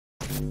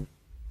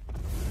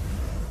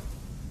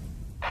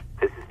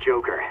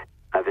Joker.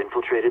 I've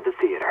infiltrated the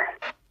theater.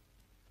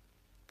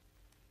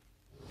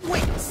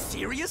 Wait,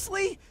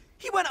 seriously?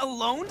 He went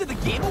alone to the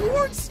Game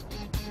Awards?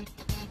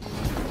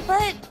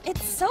 But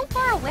it's so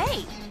far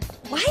away.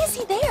 Why is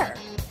he there?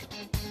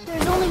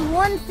 There's only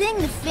one thing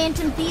the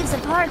Phantom Thieves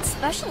of Hearts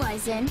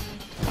specialize in.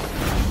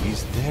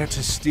 He's there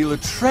to steal a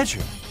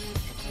treasure.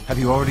 Have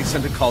you already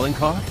sent a calling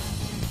card?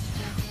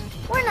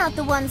 We're not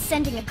the ones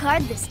sending a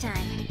card this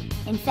time.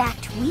 In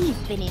fact,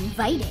 we've been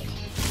invited.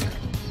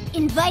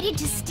 Invited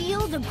to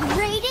steal the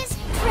greatest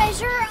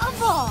treasure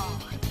of all.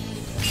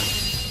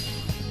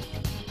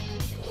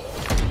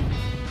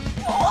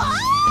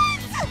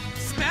 What?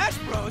 Smash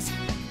Bros?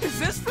 Is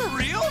this for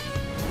real?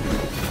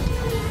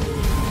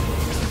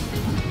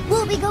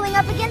 We'll be going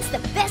up against the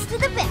best of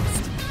the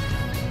best.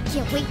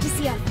 Can't wait to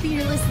see our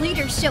fearless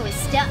leader show his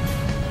stuff.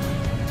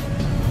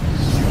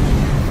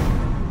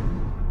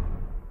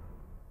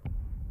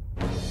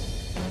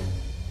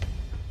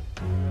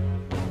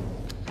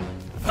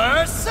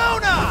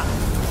 Persona!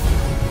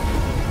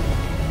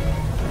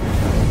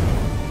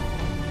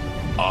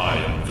 I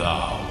am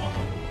thou.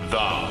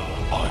 Thou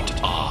art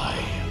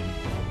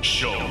I.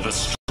 Show the